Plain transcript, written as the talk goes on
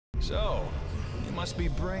must be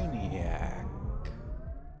Brainiac.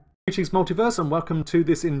 Greetings Multiverse and welcome to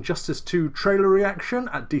this Injustice 2 trailer reaction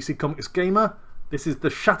at DC Comics Gamer. This is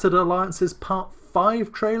the Shattered Alliance's Part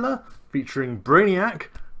 5 trailer featuring Brainiac.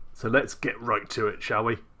 So let's get right to it, shall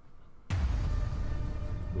we?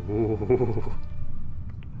 Ooh.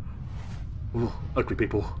 Ooh, ugly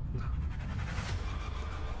people.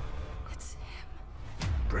 It's him.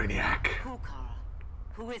 Brainiac. Who, Kara?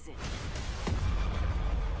 Who is it?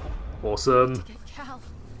 Awesome. Get Cal.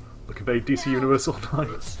 Looking very DC Universe Online.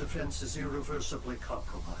 Earth's defense is irreversibly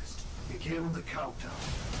compromised. Begin the countdown.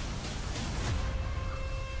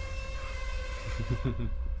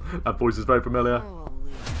 That voice is very familiar.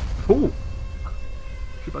 Holy. Ooh!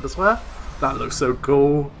 You better swear? That looks so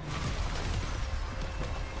cool.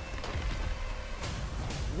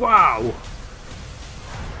 Wow!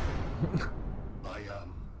 I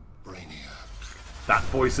am Brainiac. That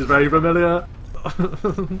voice is very familiar.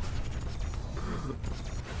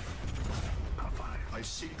 I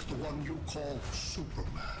seek the one you call Superman.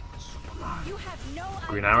 You have no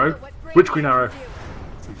Green idea Arrow? what Brainiac Which Green can Arrow? do.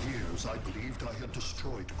 For years I believed I had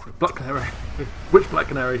destroyed Krypton. Black Canary. Which Black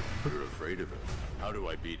Canary? You're afraid of him. How do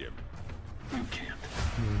I beat him? You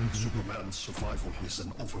can't. Superman's survival is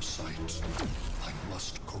an oversight I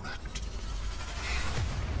must correct.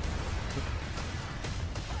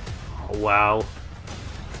 Oh wow.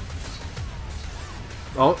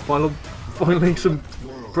 Oh, finally some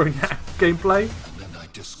Brainiac gameplay. And then I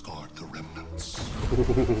discard the remnants.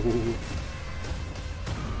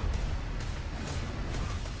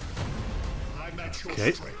 I'm at your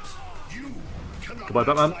Okay. strength. You cannot Goodbye, match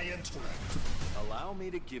Batman. my intellect. Allow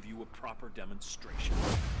me to give you a proper demonstration.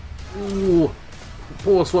 Ooh.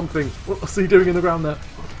 Poor Swamp Thing. What's he doing in the ground there?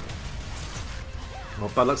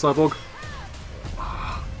 Oh, bad luck, Cyborg.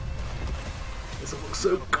 Ah. This looks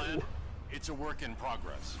so cool. It's a work in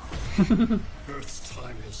progress. Earth's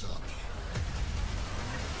time is up.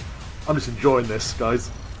 I'm just enjoying this, guys.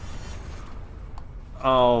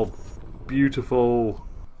 Oh, beautiful.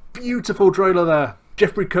 Beautiful trailer there.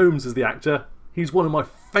 Jeffrey Combs is the actor. He's one of my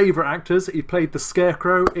favourite actors. He played the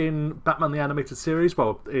Scarecrow in Batman the Animated Series,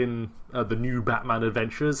 well, in the new Batman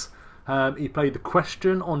Adventures. He played the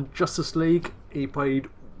Question on Justice League. He played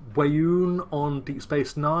Wayoon on Deep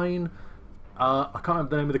Space Nine. I can't remember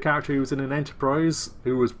the name of the character who was in an Enterprise,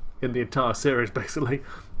 who was in the entire series, basically.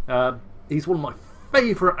 He's one of my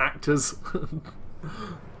favourite actors.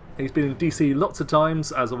 He's been in DC lots of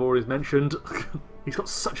times, as I've already mentioned. He's got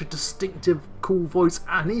such a distinctive, cool voice,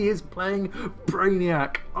 and he is playing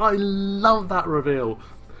Brainiac. I love that reveal.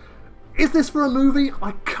 Is this for a movie?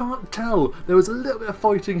 I can't tell. There was a little bit of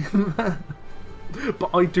fighting in there,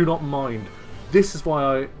 but I do not mind. This is why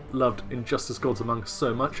I loved Injustice Gods Among Us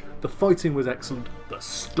so much. The fighting was excellent, the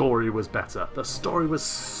story was better. The story was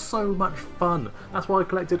so much fun. That's why I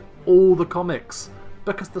collected all the comics,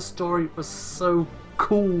 because the story was so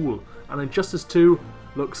cool. And Injustice 2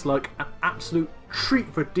 looks like an absolute treat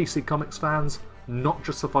for DC Comics fans, not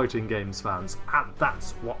just for fighting games fans. And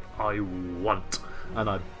that's what I want. And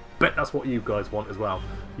I bet that's what you guys want as well.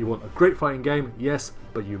 You want a great fighting game, yes,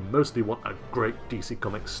 but you mostly want a great DC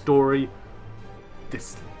Comics story.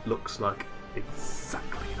 This looks like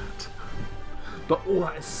exactly that. But all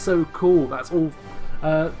that is so cool. That's all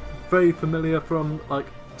very familiar from like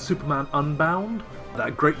Superman Unbound,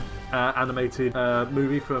 that great animated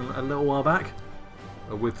movie from a little while back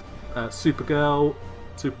with Supergirl,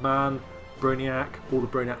 Superman, Brainiac, all the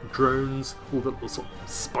Brainiac drones, all the little sort of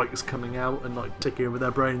spikes coming out and like taking over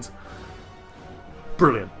their brains.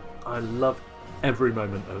 Brilliant. I love every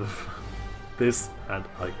moment of this, and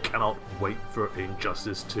I cannot wait for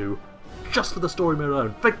Injustice 2 just for the story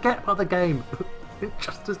alone. Forget about the game.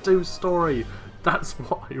 Injustice 2 story. That's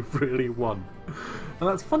what I really want. And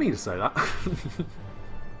that's funny to say that.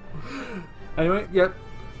 Anyway, yeah.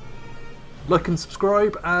 Like and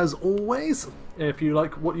subscribe as always. If you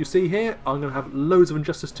like what you see here, I'm going to have loads of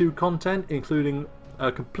Injustice 2 content, including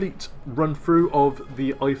a complete run through of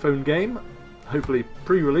the iPhone game, hopefully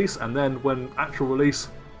pre-release, and then when actual release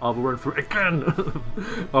I'll run through it again.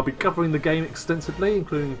 I'll be covering the game extensively,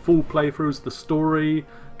 including full playthroughs, the story,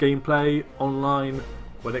 gameplay, online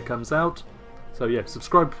when it comes out. So yeah,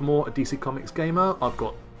 subscribe for more at DC Comics Gamer. I've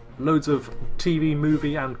got loads of TV,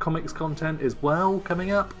 movie and comics content as well coming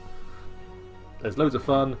up. There's loads of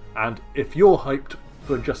fun, and if you're hyped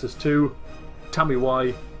for Injustice 2, tell me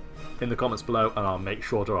why in the comments below and I'll make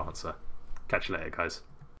sure to answer. Catch you later, guys.